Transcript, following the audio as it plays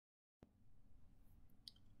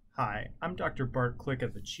Hi, I'm Dr. Bart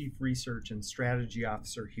Klika, the Chief Research and Strategy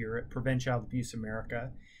Officer here at Prevent Child Abuse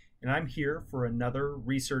America, and I'm here for another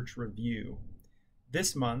research review.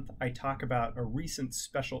 This month, I talk about a recent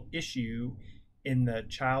special issue in the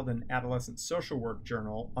Child and Adolescent Social Work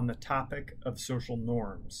Journal on the topic of social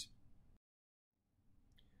norms.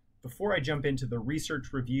 Before I jump into the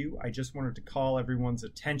research review, I just wanted to call everyone's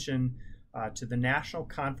attention to the national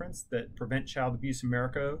conference that Prevent Child Abuse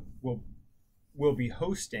America will be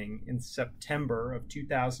hosting in September of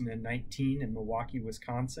 2019 in Milwaukee,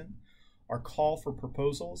 Wisconsin. Our call for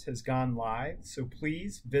proposals has gone live, so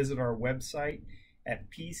please visit our website at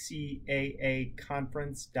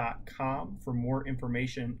pcaaconference.com for more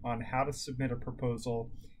information on how to submit a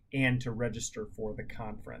proposal and to register for the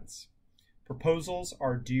conference. Proposals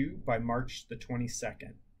are due by March the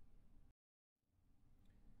 22nd.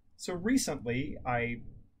 So recently, I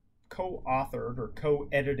co-authored or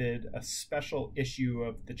co-edited a special issue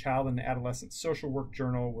of the Child and Adolescent Social Work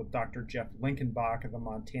Journal with Dr. Jeff Linkenbach of the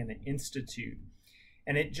Montana Institute.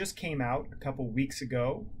 And it just came out a couple weeks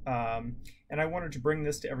ago, and I wanted to bring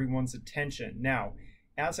this to everyone's attention. Now,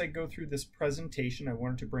 as I go through this presentation, I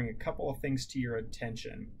wanted to bring a couple of things to your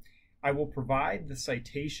attention. I will provide the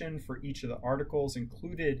citation for each of the articles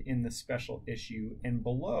included in the special issue, and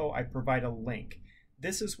below I provide a link.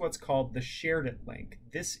 This is what's called the Shared It link.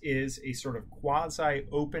 This is a sort of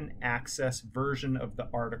quasi-open access version of the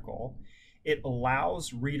article. It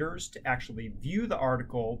allows readers to actually view the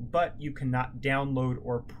article, but you cannot download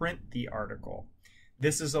or print the article.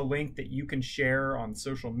 This is a link that you can share on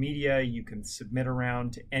social media. You can submit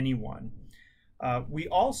around to anyone. We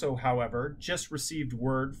also, however, just received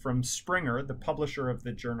word from Springer, the publisher of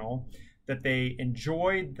the journal, that they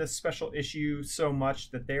enjoyed the special issue so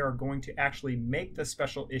much that they are going to actually make the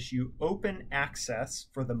special issue open access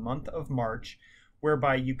for the month of March,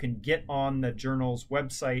 whereby you can get on the journal's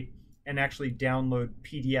website and actually download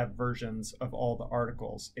PDF versions of all the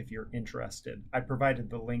articles if you're interested. I provided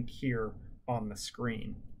the link here on the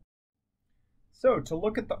screen. So to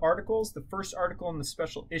look at the articles, the first article in the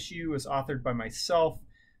special issue is authored by myself,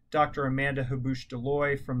 Dr. Amanda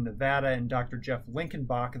Habush-Deloy from Nevada, and Dr. Jeff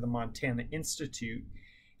Linkenbach of the Montana Institute.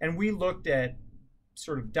 And we looked at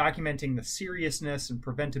sort of documenting the seriousness and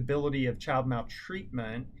preventability of child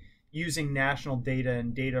maltreatment using national data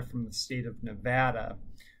and data from the state of Nevada.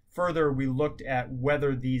 Further, we looked at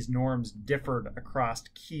whether these norms differed across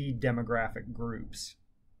key demographic groups.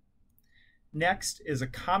 Next is a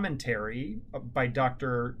commentary by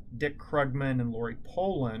Dr. Dick Krugman and Lori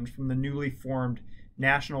Poland from the newly formed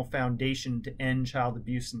National Foundation to End Child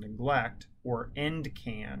Abuse and Neglect, or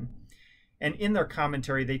NCAN. And in their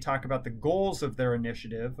commentary, they talk about the goals of their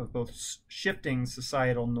initiative of both shifting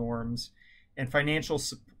societal norms and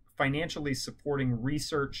financially supporting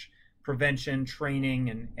research, prevention, training,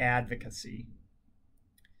 and advocacy.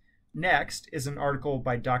 Next is an article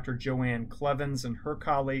by Dr. Joanne Clevens and her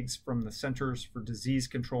colleagues from the Centers for Disease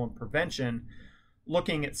Control and Prevention,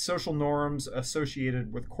 looking at social norms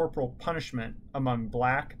associated with corporal punishment among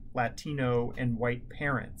Black, Latino, and white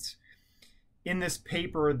parents. In this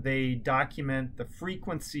paper, they document the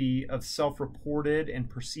frequency of self-reported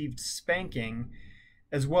and perceived spanking,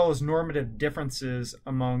 as well as normative differences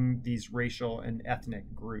among these racial and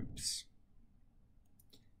ethnic groups.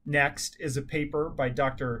 Next is a paper by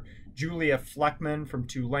Dr. Julia Fleckman from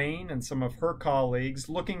Tulane and some of her colleagues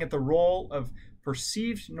looking at the role of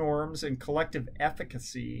perceived norms and collective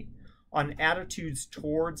efficacy on attitudes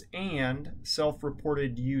towards and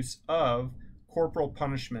self-reported use of corporal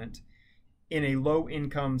punishment in a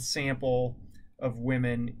low-income sample of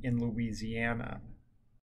women in Louisiana.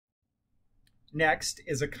 Next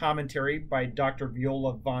is a commentary by Dr.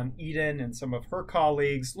 Viola von Eden and some of her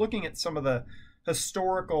colleagues looking at some of the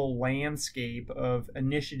historical landscape of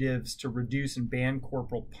initiatives to reduce and ban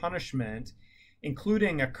corporal punishment,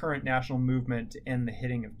 including a current national movement to end the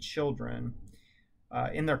hitting of children.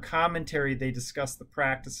 In their commentary, they discuss the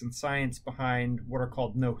practice and science behind what are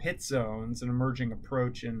called no-hit zones, an emerging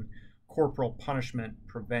approach in corporal punishment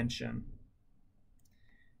prevention.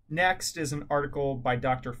 Next is an article by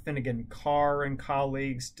Dr. Finnegan Carr and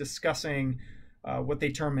colleagues discussing what they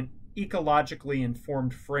term an ecologically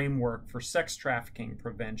informed framework for sex trafficking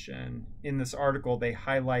prevention. In this article, they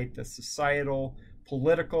highlight the societal,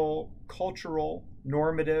 political, cultural,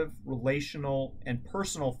 normative, relational, and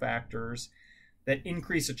personal factors that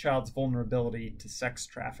increase a child's vulnerability to sex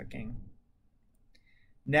trafficking.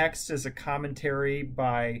 Next is a commentary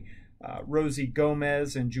by Rosie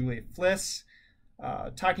Gomez and Julia Fliss,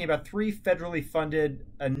 talking about 3 federally funded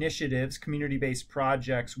initiatives, community-based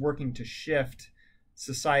projects working to shift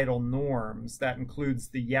societal norms. That includes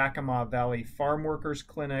the Yakima Valley Farm Workers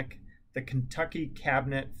Clinic, the Kentucky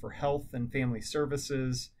Cabinet for Health and Family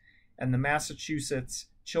Services, and the Massachusetts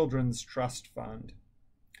Children's Trust Fund.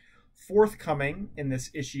 Forthcoming in this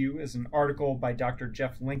issue is an article by Dr.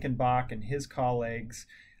 Jeff Linkenbach and his colleagues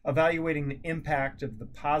evaluating the impact of the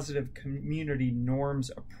positive community norms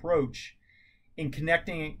approach in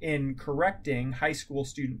correcting high school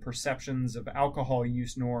student perceptions of alcohol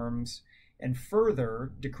use norms and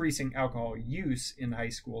further decreasing alcohol use in high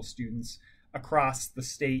school students across the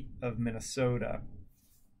state of Minnesota.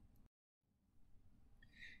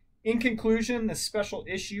 In conclusion, this special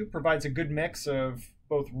issue provides a good mix of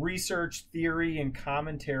both research, theory, and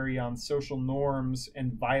commentary on social norms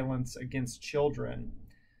and violence against children.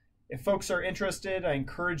 If folks are interested, I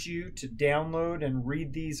encourage you to download and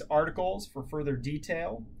read these articles for further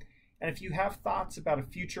detail. And if you have thoughts about a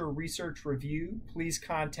future research review, please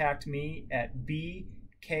contact me at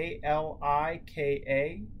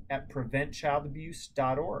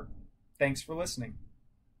bklika@preventchildabuse.org. Thanks for listening.